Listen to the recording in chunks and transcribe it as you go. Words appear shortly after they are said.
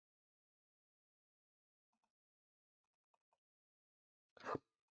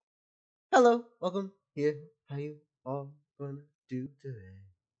Hello, welcome here. How you all gonna do today?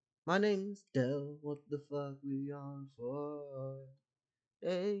 My name's Dell. What the fuck we on for?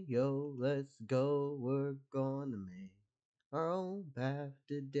 Hey yo, let's go. We're gonna make our own path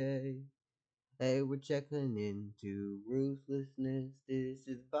today. Hey, we're checking into ruthlessness. This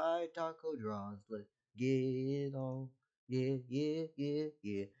is by TacoDraws. Let's get it on. Yeah, yeah, yeah,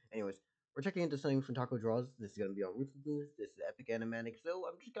 yeah. Anyways, we're checking into something from TacoDraws. This is gonna be on ruthlessness. This is epic animatic. So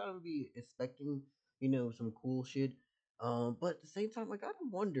I'm just gonna be expecting, some cool shit. But at the same time, I gotta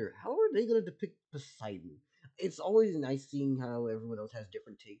wonder how are they gonna depict Poseidon? It's always nice seeing how everyone else has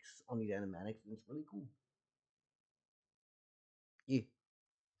different takes on these animatics, and it's really cool. Yeah.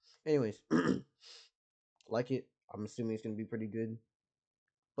 Anyways, like it. I'm assuming it's gonna be pretty good,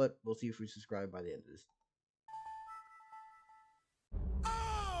 but we'll see if we subscribe by the end of this.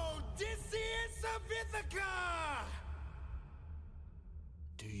 Oh, this is Savithica!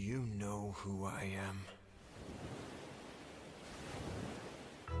 Do you know who I am?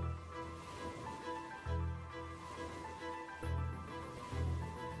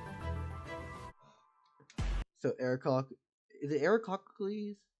 So Ericlock, is it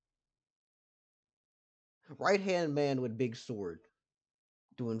Ericocles? Right hand man with big sword,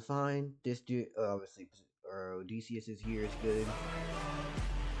 doing fine. This dude, obviously, Odysseus is here. Is good.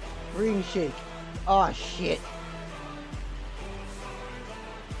 Green shake. Oh shit.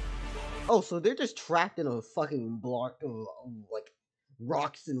 Oh, so they're just trapped in a fucking block of like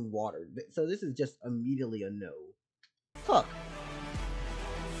rocks and water. So this is just immediately a no. Fuck.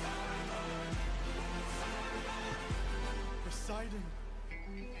 Poseidon.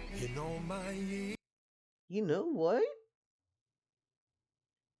 You know my... You know what?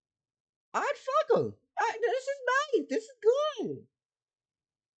 I'd fuck him. This is nice. This is good.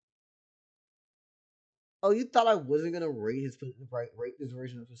 Oh, you thought I wasn't gonna rate this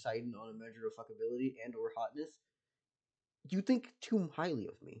version of Poseidon on a measure of fuckability and or hotness? You think too highly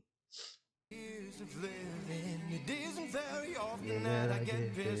of me. Years of living, it isn't very often Yeah, that I I get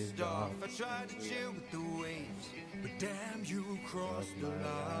get pissed pissed off. off. I try to chill with the waves, but damn, you crossed the my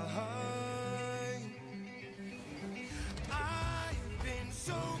line. I've been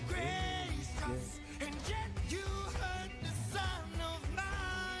so gracious, and yet you hurt the son of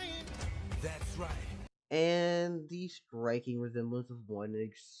mine. That's right. And the striking resemblance of one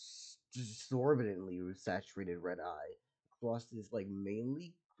exorbitantly saturated red eye across this like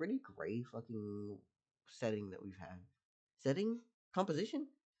mainly pretty gray fucking setting that we've had. Setting? Composition?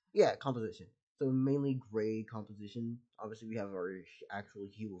 Yeah, composition. So mainly gray composition. Obviously we have our actual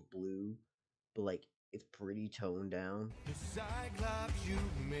hue of blue, but like it's pretty toned down. The Cyclops you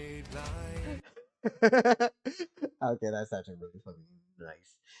made blind. Okay, that's actually really fucking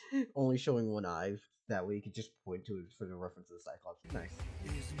nice. Only showing one eye, that way you could just point to it for the reference to the Cyclops. Nice.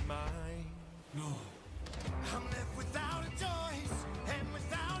 Is mine. No. I'm left without a choice and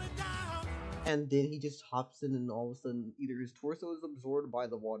without a doubt. And then he just hops in, and all of a sudden, either his torso is absorbed by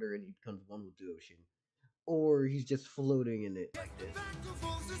the water and he becomes one with the ocean, or he's just floating in it like this. Back to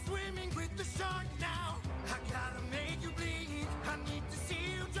forces swimming with the shark now. I gotta make you bleed. I need to see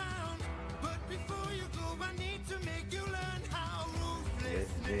you drown. But before you go, I need to make you learn how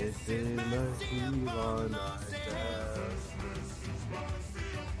ruthlessness is mercy upon ourselves.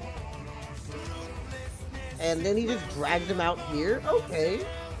 And then he just drags him out here. Okay.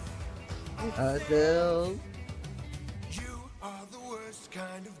 Ourselves. You are the worst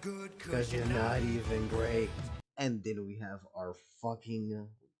kind of good, Cause you're not even great. And then we have our fucking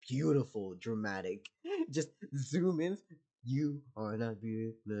beautiful dramatic. Just zoom in. You are not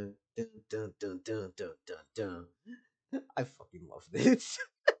beautiful. Dun, dun, dun, dun, dun, dun, dun. I fucking love this.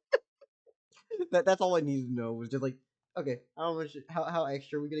 That's all I needed to know was just like, okay, how much how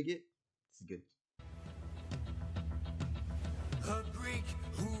extra are we gonna get? This is good. A Greek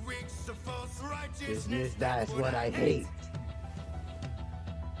who reeks of false righteousness. Business, that's what I hate.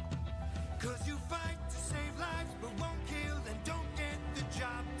 Cause you fight to save lives but won't kill and don't get the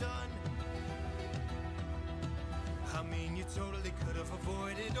job done. I mean, you totally could have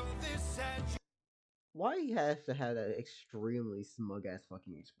avoided all this had you. Why he has to have that extremely smug ass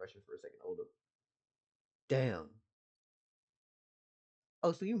fucking expression for a second? Hold up. Damn.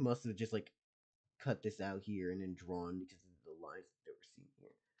 Oh, so you must have just like cut this out here and then drawn because of the lines that we're seeing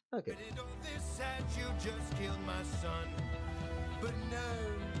here. Okay. All this had you just killed my son. But no,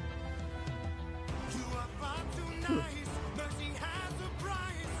 you are far too nice. Mercy has a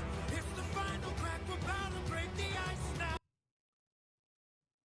price. It's the final crack, we're about to break the ice now.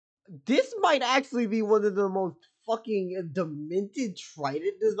 This might actually be one of the most fucking demented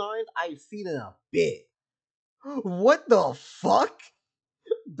trident designs I've seen in a bit. What the fuck?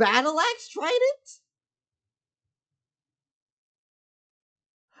 Battle Axe Trident?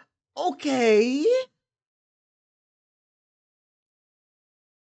 Okay.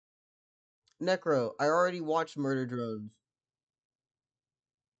 Necro, I already watched Murder Drones.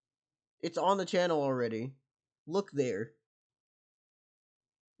 It's on the channel already. Look there.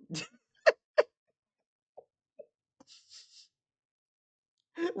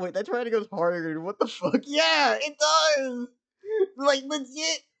 Wait, that trying to goes harder. What the fuck? Yeah, it does. Like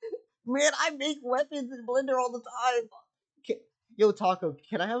legit, man. I make weapons in Blender all the time. Yo, Taco,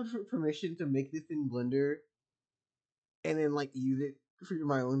 can I have permission to make this in Blender and then like use it for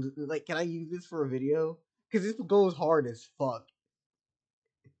my own? Like, can I use this for a video? Because this goes hard as fuck.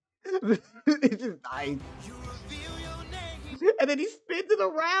 It's just nice. And then he spins it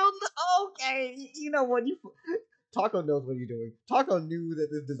around. Okay, you know what? Taco knows what he's doing. Taco knew that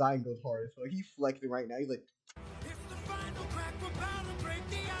this design goes hard, so he's flexing right now. He's like,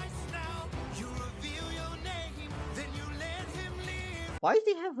 why does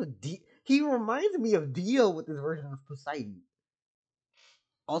he have a D? He reminds me of Dio with this version of Poseidon.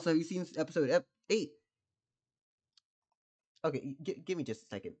 Also, have you seen episode 8? Okay, give me just a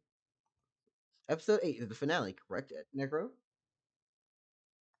second. Episode 8 is the finale, correct, Necro?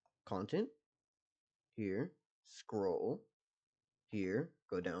 Content. Here. Scroll. Here.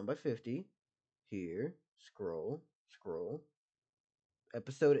 Go down by 50. Here. Scroll. Scroll.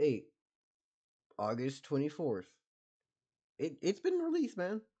 Episode 8. August 24th. It's been released,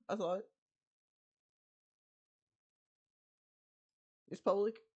 man. I saw it. It's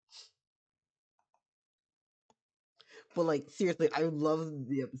public. But like, seriously, I love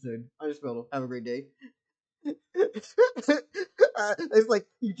the episode. I just felt have a great day. It's like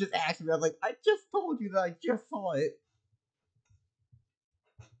you just asked me. I was like, I just told you that I just saw it.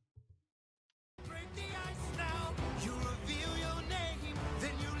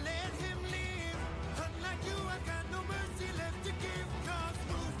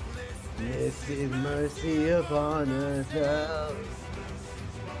 This is mercy upon ourselves.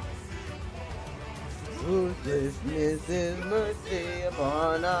 Ruthlessness is mercy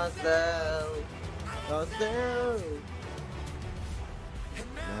upon ourselves. Ourselves.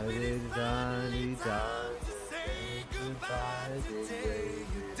 Now it is time to die. Goodbye, the day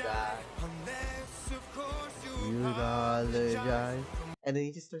you die. You apologize. And then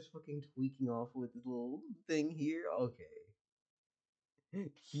he just starts fucking tweaking off with his little thing here. Okay.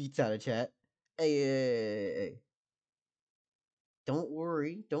 Heat's out of chat. Hey. Don't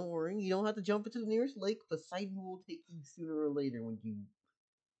worry. You don't have to jump into the nearest lake. Poseidon will take you sooner or later when you.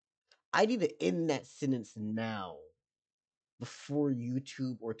 I need to end that sentence now. Before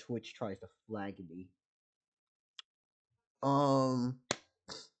YouTube or Twitch tries to flag me. Necro,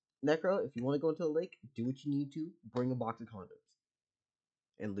 if you want to go into the lake, do what you need to. Bring a box of condoms.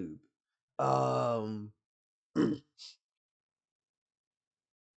 And lube.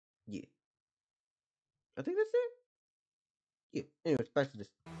 Yeah. I think that's it. Yeah. Anyways, back to this.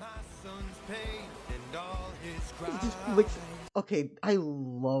 My son's pain and all his cries. Okay, I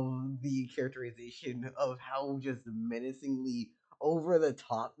love the characterization of how just menacingly over the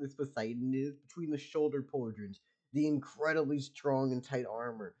top this Poseidon is between the shoulder pauldrons, the incredibly strong and tight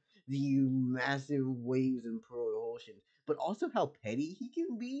armor, the massive waves and propulsions, but also how petty he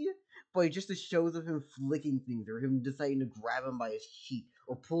can be by just the shows of him flicking things or him deciding to grab him by his cheek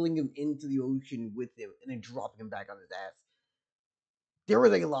or pulling him into the ocean with him and then dropping him back on his ass. There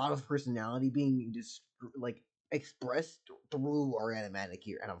was a lot of personality being just like expressed through our animatic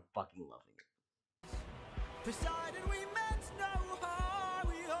here, and I'm fucking loving it. Poseidon, we meant no harm.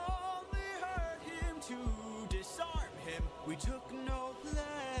 We only hurt him to disarm him. We took no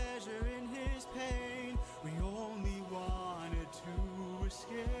pleasure in his pain. We only wanted to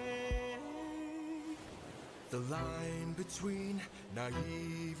escape. The line between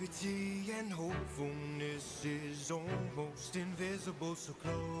naivety and hopefulness is almost invisible, so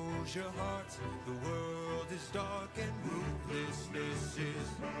close your heart. The world is dark and ruthlessness is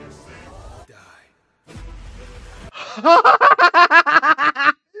die.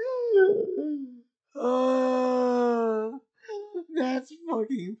 Oh, that's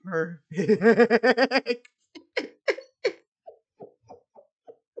fucking perfect.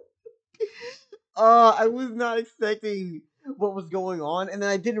 I was not expecting what was going on, and then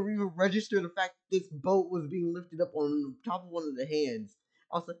I didn't even register the fact that this boat was being lifted up on top of one of the hands.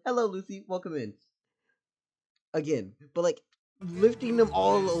 Also, hello Lucy, welcome in. Again, but like lifting them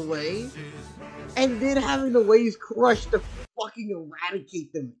all away, and then having the waves crush to fucking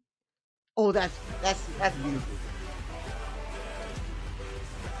eradicate them. Oh, that's beautiful.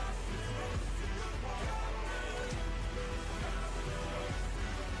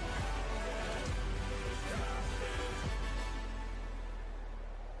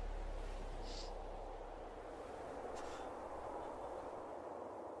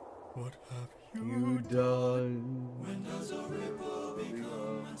 What have You you done? done. When does a ripple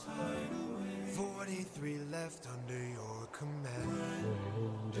become a tidal wave? 43 left under your command.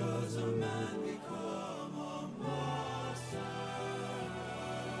 When does a man become a monster?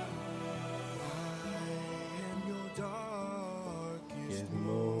 I am your darkest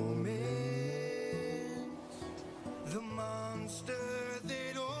moment. The monster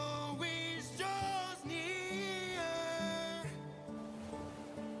that always draws near.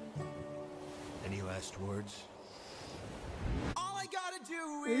 Any last words? All I gotta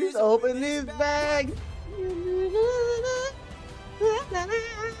do Please is open this this bag.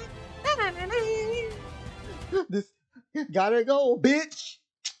 This gotta go, bitch.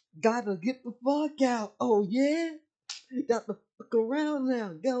 Gotta get the fuck out. Oh yeah. Got the fuck around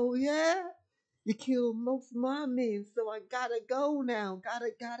now. Go yeah. You killed most of my men, so I gotta go now.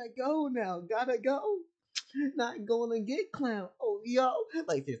 Gotta go now. Gotta go. Not gonna get clown. Oh yo.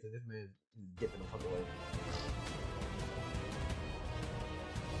 Like seriously, this man is dipping the fuck away.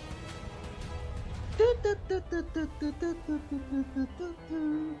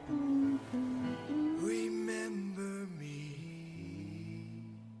 Remember me.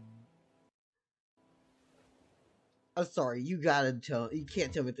 I'm sorry, you can't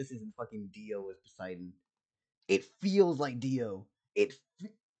tell me this isn't fucking Dio as Poseidon. It feels like Dio. It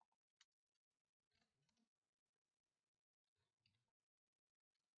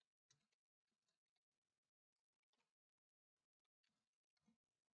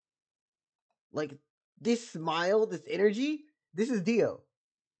like this smile, this energy. This is Dio.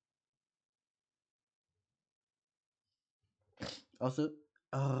 Also,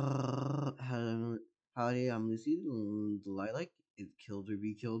 howdy, I'm Lucy. The lilac is killed or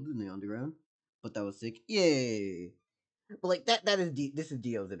be killed in the underground, but that was sick. Yay! But like that is this is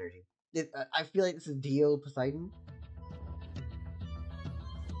Dio's energy. I feel like this is Dio Poseidon.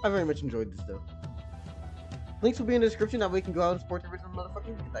 I very much enjoyed this though. Links will be in the description. That way you can go out and support the original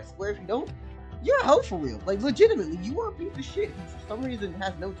motherfuckers. Because I swear, if you don't, you're a hoe for real. Like legitimately, you are a piece of shit who for some reason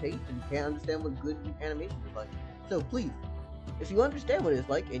has no taste and can't understand what good animation is like. So please, if you understand what it's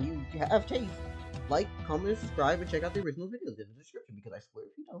like and you have taste, like, comment, and subscribe, and check out the original videos in the description. Because I swear,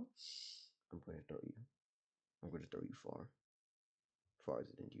 if you don't, I'm going to throw you. I'm going to throw you farther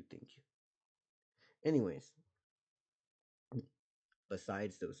than you think. Anyways,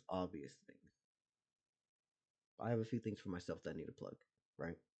 besides those obvious things, I have a few things for myself that I need to plug.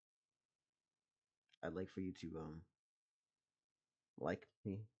 Right? I'd like for you to like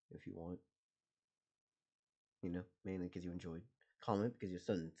me if you want. Mainly because you enjoyed. Comment because you have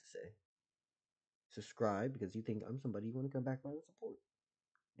something to say. Subscribe because you think I'm somebody you want to come back by and support.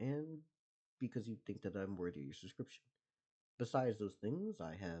 And because you think that I'm worthy of your subscription. Besides those things,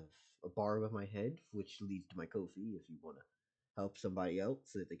 I have a bar above my head, which leads to my Ko-fi if you want to help somebody out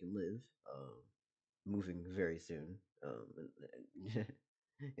so that they can live. Moving very soon.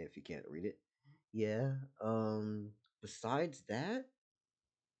 If you can't read it. Yeah. Besides that,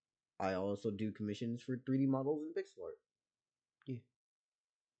 I also do commissions for 3D models and pixel art. Yeah.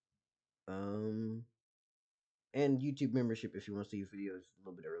 Um, and YouTube membership if you want to see your videos a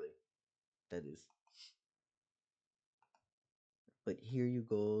little bit early. That is. But here you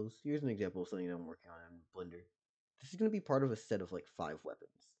goes. Here's an example of something that I'm working on in Blender. This is gonna be part of a set of like 5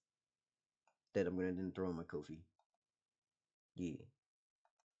 weapons that I'm gonna then throw in my Ko-fi. Yeah.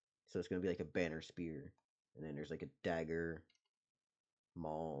 So it's gonna be like a banner spear, and then there's like a dagger,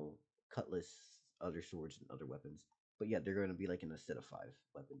 maul, cutlass, other swords, and other weapons. But yeah, they're gonna be like in a set of 5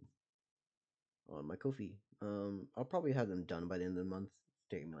 weapons on my Ko-fi. I'll probably have them done by the end of the month. It's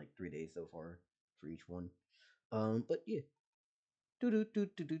taking me like 3 days so far for each one. But yeah. Do do do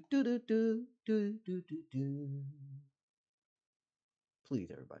do do do do do do do do do.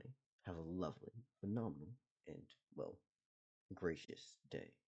 Please, everybody, have a lovely, phenomenal, and well, gracious day.